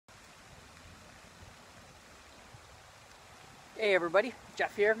Hey everybody,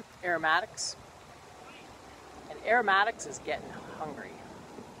 Jeff here, Aromatics. And Aromatics is getting hungry.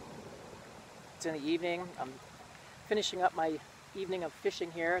 It's in the evening. I'm finishing up my evening of fishing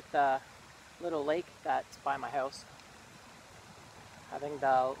here at the little lake that's by my house. Having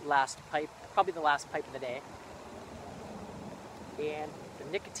the last pipe, probably the last pipe of the day. And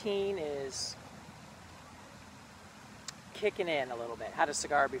the nicotine is kicking in a little bit. Had a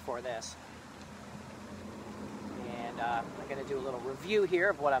cigar before this. I'm going to do a little review here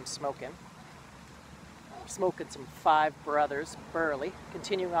of what I'm smoking. I'm smoking some Five Brothers Burly,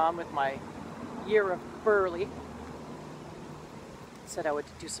 continuing on with my year of Burly. Said I would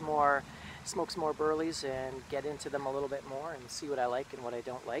do some more, smoke some more Burleys and get into them a little bit more and see what I like and what I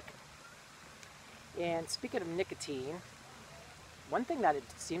don't like. And speaking of nicotine, one thing that it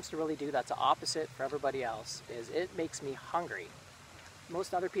seems to really do that's the opposite for everybody else is it makes me hungry.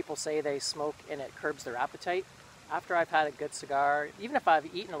 Most other people say they smoke and it curbs their appetite. After I've had a good cigar, even if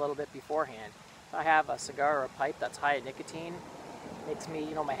I've eaten a little bit beforehand, if I have a cigar or a pipe that's high in nicotine, it makes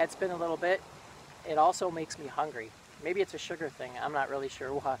me, my head spin a little bit. It also makes me hungry. Maybe it's a sugar thing. I'm not really sure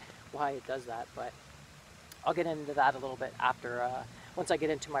why it does that, but I'll get into that a little bit after, once I get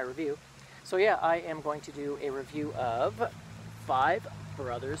into my review. So yeah, I am going to do a review of Five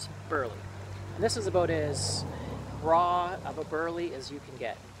Brothers Burly. And this is about as raw of a Burly as you can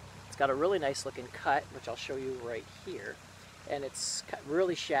get. It's got a really nice looking cut, which I'll show you right here. And it's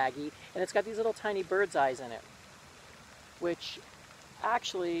really shaggy, and it's got these little tiny bird's eyes in it, which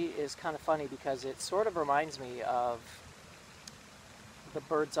actually is kind of funny because it sort of reminds me of the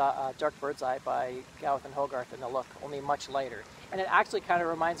Dark Bird's Eye by Gawith and Hogarth in the look, only much lighter. And it actually kind of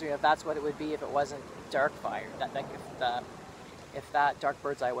reminds me of that's what it would be if it wasn't dark fired. If that Dark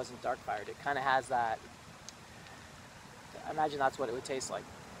Bird's Eye wasn't dark fired, it kind of has that. I imagine that's what it would taste like.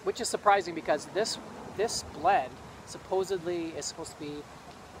 Which is surprising because this blend supposedly is supposed to be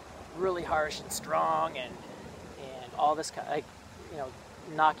really harsh and strong and all this kind of,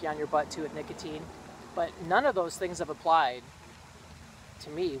 knock you on your butt too with nicotine. But none of those things have applied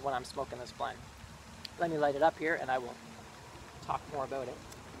to me when I'm smoking this blend. Let me light it up here and I will talk more about it.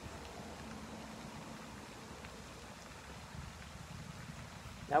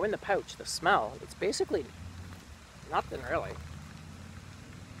 Now in the pouch, the smell, it's basically nothing really.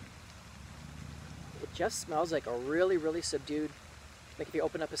 It just smells like a really, really subdued, like if you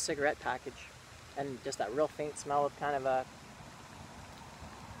open up a cigarette package and just that real faint smell of kind of a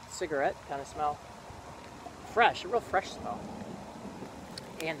cigarette kind of smell. Fresh, a real fresh smell.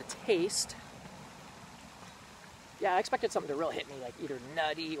 And the taste, yeah, I expected something to really hit me, like either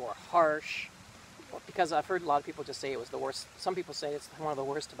nutty or harsh, because I've heard a lot of people just say it was the worst. Some people say it's one of the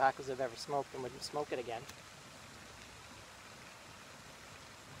worst tobaccos they've ever smoked and wouldn't smoke it again.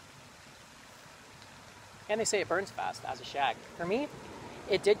 And they say it burns fast as a shag. For me,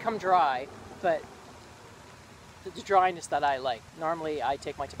 it did come dry, but the dryness that I like. Normally, I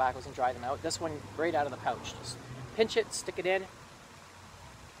take my tobaccos and dry them out. This one, right out of the pouch. Just pinch it, stick it in.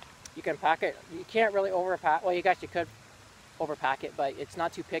 You can pack it. You can't really overpack. Well, you could overpack it, but it's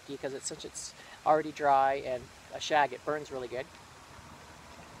not too picky because since it's already dry and a shag, it burns really good.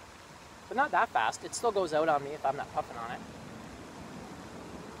 But not that fast. It still goes out on me if I'm not puffing on it.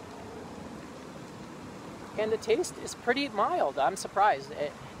 And the taste is pretty mild. I'm surprised.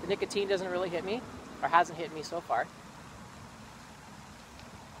 The nicotine doesn't really hit me, or hasn't hit me so far.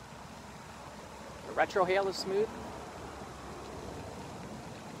 The retrohale is smooth.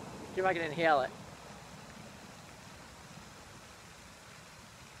 See if I can inhale it.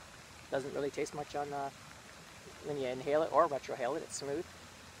 Doesn't really taste much on when you inhale it or retrohale it. It's smooth.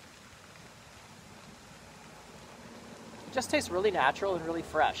 It just tastes really natural and really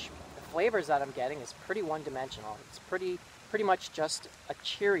fresh. Flavors that I'm getting is pretty one-dimensional. It's pretty much just a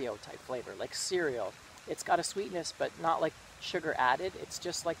Cheerio type flavor, like cereal. It's got a sweetness, but not like sugar added. It's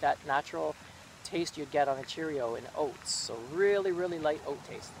just like that natural taste you'd get on a Cheerio in oats. So really, really light oat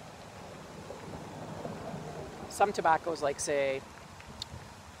taste. Some tobaccos, like say,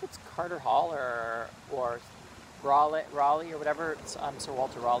 it's Carter Hall or Raleigh or whatever, it's, Sir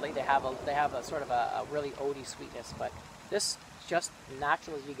Walter Raleigh. They have a sort of a really oaty sweetness, but this just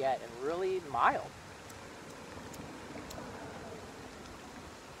natural as you get and really mild.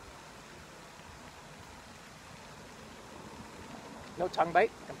 No tongue bite,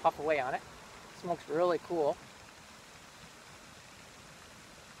 you can puff away on it. Smoke's really cool.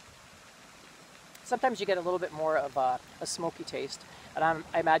 Sometimes you get a little bit more of a smoky taste, and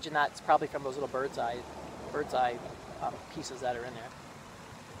I imagine that's probably from those little bird's eye pieces that are in there.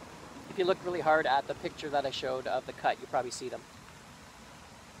 If you look really hard at the picture that I showed of the cut, you probably see them.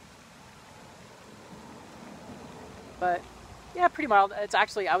 But Yeah, pretty mild. It's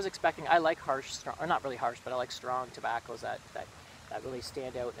actually, I was expecting, I like harsh, strong, or not really harsh, but I like strong tobaccos that really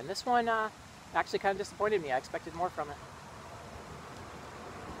stand out. And this one actually kind of disappointed me. I expected more from it.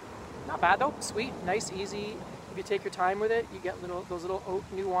 Not bad though, sweet, nice, easy. If you take your time with it, you get those little oat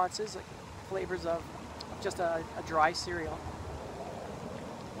nuances, like flavors of just a dry cereal.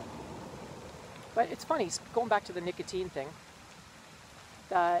 But it's funny, going back to the nicotine thing,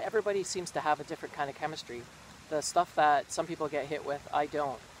 everybody seems to have a different kind of chemistry. The stuff that some people get hit with, I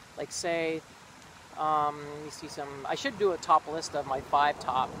don't. Like say, let me see some, I should do a top list of my 5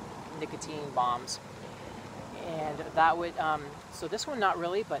 top nicotine bombs. And that would, so this one not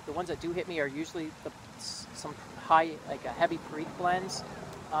really, but the ones that do hit me are usually some high, like a heavy Perique blends.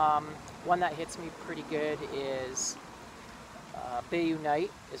 One that hits me pretty good is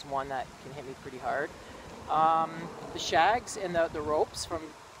Bayunite is one that can hit me pretty hard. The shags and the ropes from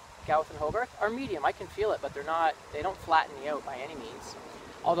Gowth and Hogarth are medium. I can feel it, but they don't flatten me out by any means.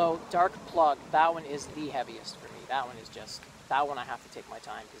 Although Dark Plug, that one is the heaviest for me. That one is just, that one I have to take my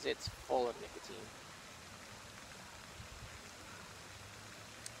time because it's full of nicotine.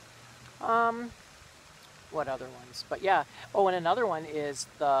 What other ones? But yeah. Oh, and another one is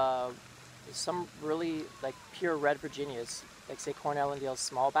some really like pure red Virginias, like say Cornell and Dale's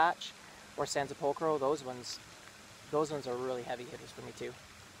small batch or San Sepulcro. Those ones are really heavy hitters for me too.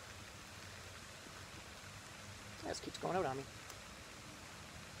 This keeps going out on me.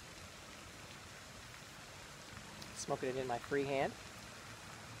 Smoking it in my free hand.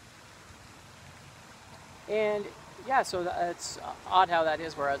 And yeah, so it's odd how that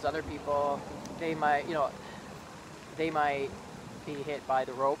is, whereas other people, they might be hit by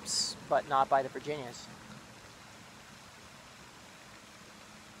the ropes, but not by the Virginias.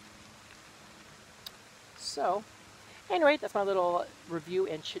 So, anyway, that's my little review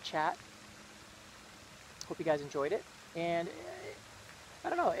and chit-chat. Hope you guys enjoyed it. And I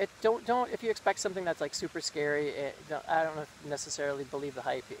don't know, don't if you expect something that's like super scary, I don't necessarily believe the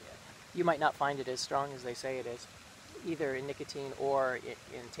hype. You might not find it as strong as they say it is, either in nicotine or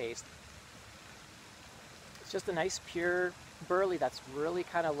in taste. It's just a nice pure burley that's really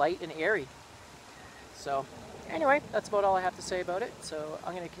kind of light and airy. So anyway, that's about all I have to say about it. So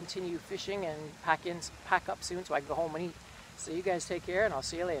I'm going to continue fishing and pack up soon so I can go home and eat. So you guys take care, and I'll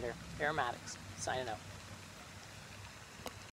see you later. Aromatics, signing out.